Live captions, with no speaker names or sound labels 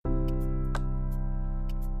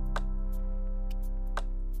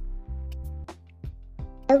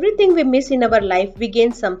Everything we miss in our life, we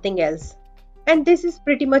gain something else. And this is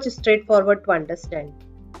pretty much straightforward to understand.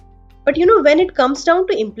 But when it comes down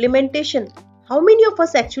to implementation, how many of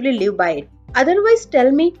us actually live by it? Otherwise,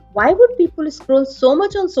 tell me, why would people scroll so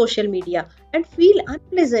much on social media and feel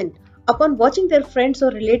unpleasant upon watching their friends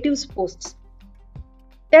or relatives' posts?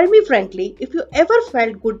 Tell me frankly, if you ever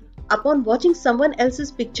felt good upon watching someone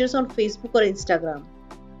else's pictures on Facebook or Instagram.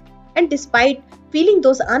 And despite feeling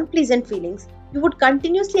those unpleasant feelings, you would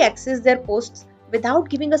continuously access their posts without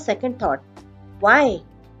giving a second thought. Why?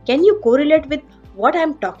 Can you correlate with what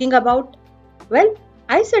I'm talking about? Well,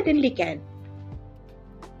 I certainly can.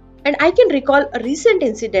 And I can recall a recent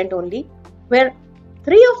incident only where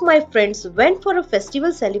three of my friends went for a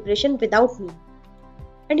festival celebration without me.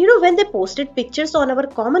 And when they posted pictures on our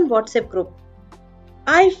common WhatsApp group,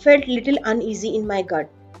 I felt little uneasy in my gut.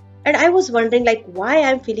 And I was wondering why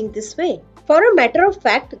I'm feeling this way. For a matter of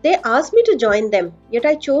fact, they asked me to join them, yet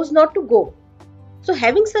I chose not to go. So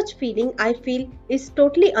having such feeling, I feel, is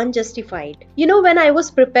totally unjustified. When I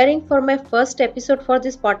was preparing for my first episode for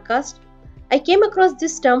this podcast, I came across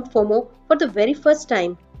this term FOMO for the very first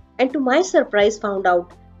time, and to my surprise found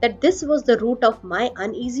out that this was the root of my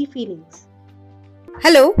uneasy feelings.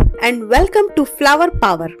 Hello and welcome to Flower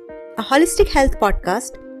Power, a holistic health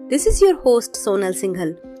podcast. This is your host Sonal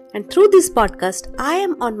Singhal, and through this podcast I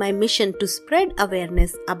am on my mission to spread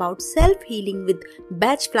awareness about self-healing with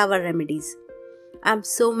Bach flower remedies. I am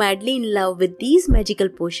so madly in love with these magical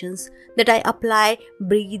potions that I apply,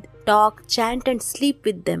 breathe, talk, chant and sleep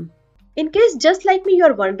with them. In case just like me you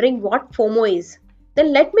are wondering what FOMO is,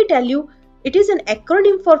 then let me tell you, it is an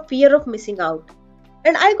acronym for fear of missing out.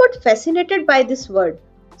 And I got fascinated by this word,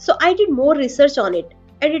 so I did more research on it,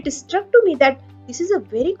 and it struck to me that this is a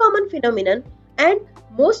very common phenomenon and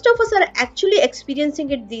most of us are actually experiencing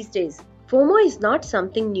it these days. FOMO is not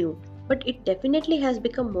something new, but it definitely has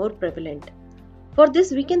become more prevalent. For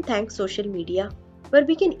this we can thank social media, where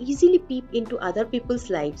we can easily peep into other people's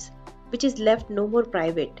lives, which is left no more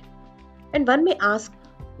private. And one may ask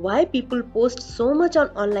why people post so much on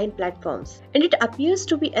online platforms, and it appears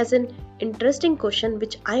to be as an interesting question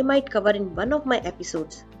which I might cover in one of my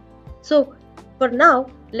episodes. So for now,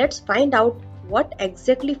 let's find out what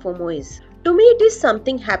exactly FOMO is. To me, it is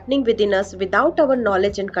something happening within us without our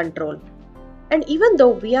knowledge and control. And even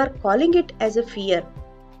though we are calling it as a fear,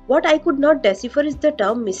 what I could not decipher is the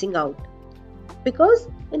term missing out. Because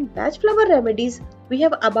in Bach flower remedies, we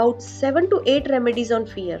have about 7 to 8 remedies on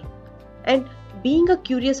fear. And being a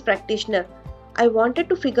curious practitioner, I wanted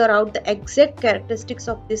to figure out the exact characteristics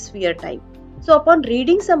of this fear type. So upon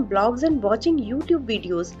reading some blogs and watching YouTube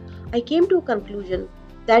videos, I came to a conclusion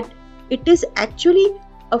that it is actually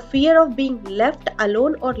a fear of being left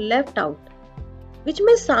alone or left out, which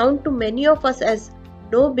may sound to many of us as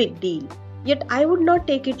no big deal. Yet I would not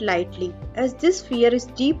take it lightly, as this fear is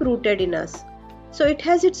deep rooted in us, so it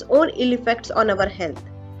has its own ill effects on our health.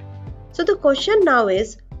 So the question now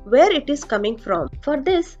is, where it is coming from. For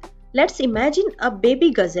this, let's imagine a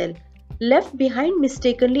baby gazelle left behind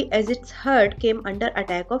mistakenly as its herd came under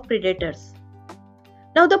attack of predators.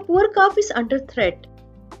 Now the poor calf is under threat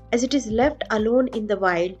as it is left alone in the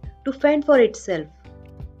wild to fend for itself.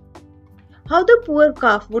 How the poor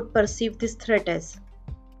calf would perceive this threat as?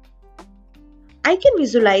 I can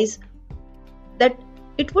visualize that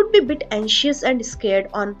it would be a bit anxious and scared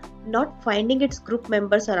on not finding its group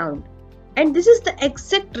members around. And this is the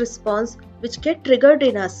exact response which gets triggered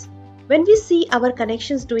in us when we see our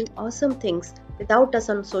connections doing awesome things without us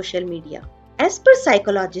on social media. As per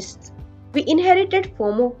psychologists, we inherited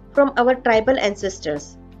FOMO from our tribal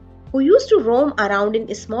ancestors, who used to roam around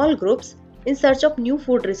in small groups in search of new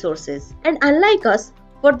food resources. And unlike us,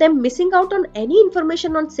 for them missing out on any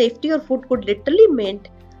information on safety or food could literally mean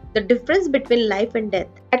the difference between life and death.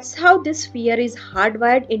 That's how this fear is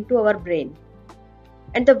hardwired into our brain.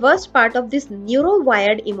 And the worst part of this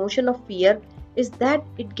neurowired emotion of fear is that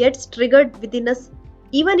it gets triggered within us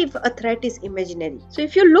even if a threat is imaginary. So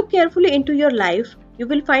if you look carefully into your life, you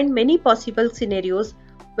will find many possible scenarios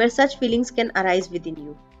where such feelings can arise within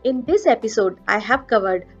you. In this episode, I have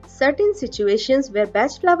covered certain situations where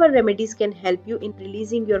Bach flower remedies can help you in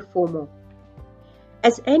releasing your FOMO.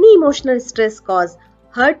 As any emotional stress cause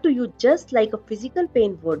hurt to you just like a physical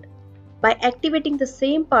pain would, by activating the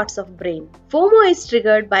same parts of brain. FOMO is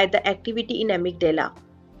triggered by the activity in amygdala,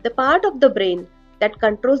 the part of the brain that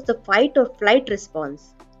controls the fight or flight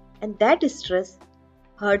response, and that stress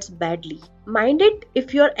hurts badly. Mind it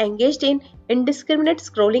if you are engaged in indiscriminate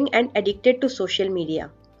scrolling and addicted to social media,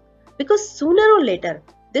 because sooner or later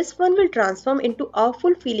this one will transform into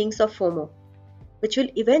awful feelings of FOMO, which will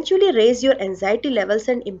eventually raise your anxiety levels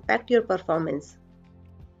and impact your performance.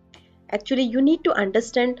 Actually, you need to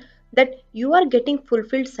understand that you are getting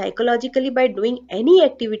fulfilled psychologically by doing any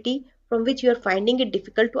activity from which you are finding it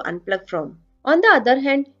difficult to unplug from. On the other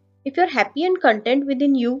hand, if you're happy and content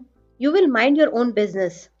within you, you will mind your own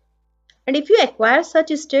business. And if you acquire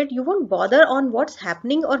such a state, you won't bother on what's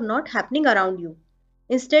happening or not happening around you.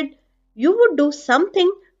 Instead, you would do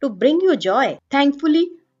something to bring you joy.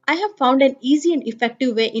 Thankfully, I have found an easy and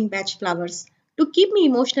effective way in batch flowers to keep me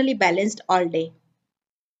emotionally balanced all day.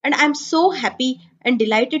 And I'm so happy and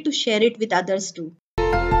delighted to share it with others too.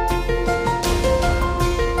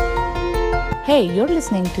 Hey, you're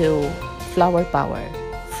listening to Flower Power.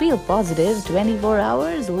 Feel positive 24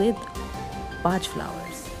 hours with Bach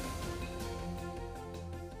flowers.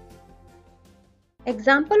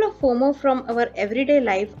 Example of FOMO from our everyday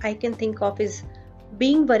life I can think of is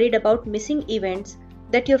being worried about missing events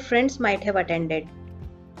that your friends might have attended.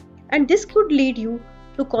 And this could lead you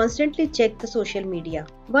to constantly check the social media.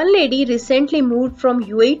 One lady recently moved from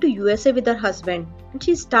UAE to USA with her husband and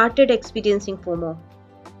she started experiencing FOMO.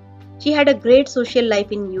 She had a great social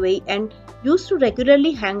life in UAE and used to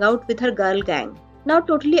regularly hang out with her girl gang. Now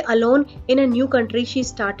totally alone in a new country, she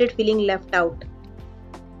started feeling left out.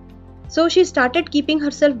 So she started keeping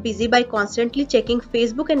herself busy by constantly checking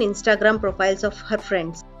Facebook and Instagram profiles of her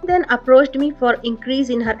friends. Then approached me for increase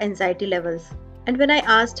in her anxiety levels. And when I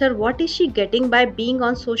asked her what is she getting by being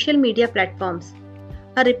on social media platforms,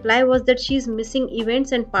 her reply was that she is missing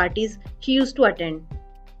events and parties she used to attend.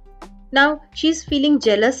 Now she is feeling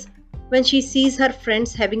jealous when she sees her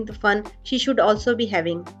friends having the fun she should also be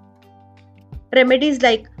having. Remedies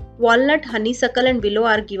like walnut, honeysuckle and willow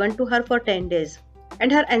are given to her for 10 days.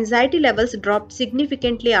 And her anxiety levels dropped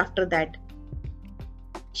significantly after that.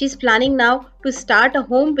 She's planning now to start a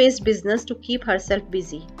home-based business to keep herself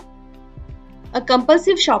busy. A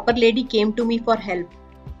compulsive shopper lady came to me for help.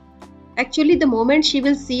 Actually, the moment she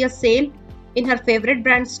will see a sale in her favorite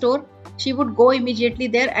brand store, she would go immediately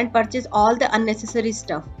there and purchase all the unnecessary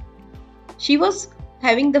stuff. She was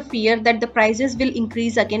having the fear that the prices will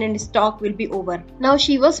increase again and stock will be over. Now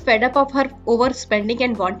she was fed up of her overspending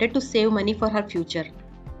and wanted to save money for her future.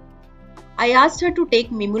 I asked her to take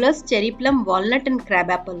mimulus, cherry plum, walnut and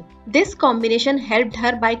crabapple. This combination helped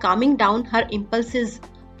her by calming down her impulses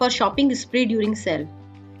for shopping spree during sale.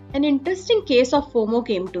 An interesting case of FOMO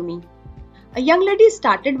came to me. A young lady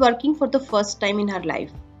started working for the first time in her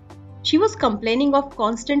life. She was complaining of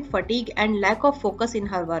constant fatigue and lack of focus in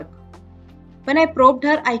her work. When I probed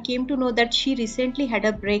her, I came to know that she recently had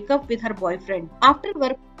a breakup with her boyfriend. After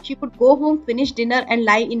work, she would go home, finish dinner and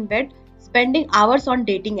lie in bed, spending hours on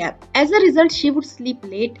dating apps. As a result, she would sleep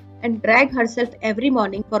late and drag herself every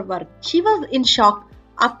morning for work. She was in shock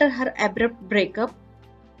after her abrupt breakup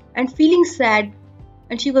and feeling sad,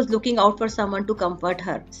 and she was looking out for someone to comfort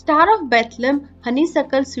her. Star of Bethlehem,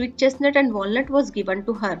 honeysuckle, sweet chestnut and walnut was given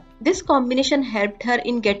to her. This combination helped her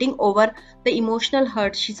in getting over the emotional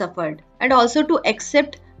hurt she suffered and also to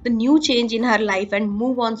accept the new change in her life and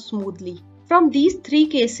move on smoothly. From these three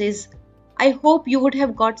cases, I hope you would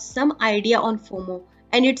have got some idea on FOMO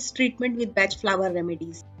and its treatment with batch flower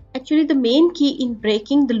remedies. Actually, the main key in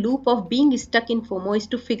breaking the loop of being stuck in FOMO is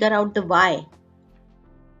to figure out the why.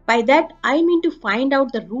 By that, I mean to find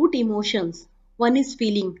out the root emotions one is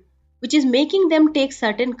feeling, which is making them take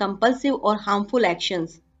certain compulsive or harmful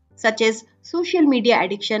actions, such as social media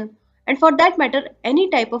addiction, and for that matter, any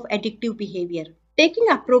type of addictive behavior. Taking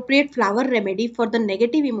appropriate flower remedy for the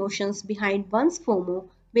negative emotions behind one's FOMO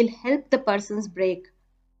will help the persons break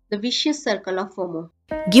the vicious circle of FOMO.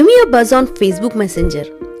 Give me a buzz on Facebook Messenger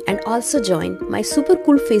and also join my super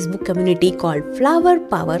cool Facebook community called Flower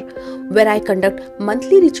Power, where I conduct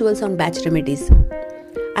monthly rituals on batch remedies.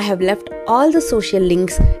 I have left all the social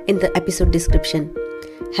links in the episode description.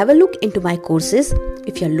 Have a look into my courses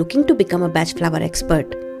if you are looking to become a batch flower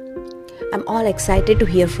expert. I'm all excited to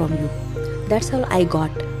hear from you. That's all I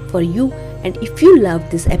got for you, and if you loved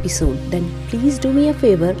this episode, then please do me a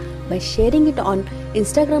favor by sharing it on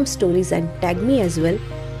Instagram stories and tag me as well.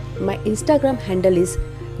 My Instagram handle is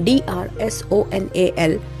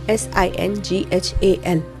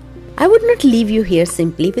DRSONALSINGHAL. I would not leave you here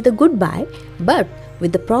simply with a goodbye, but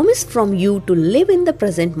with the promise from you to live in the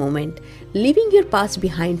present moment, leaving your past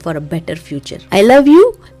behind for a better future. I love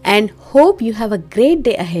you and hope you have a great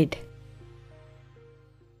day ahead.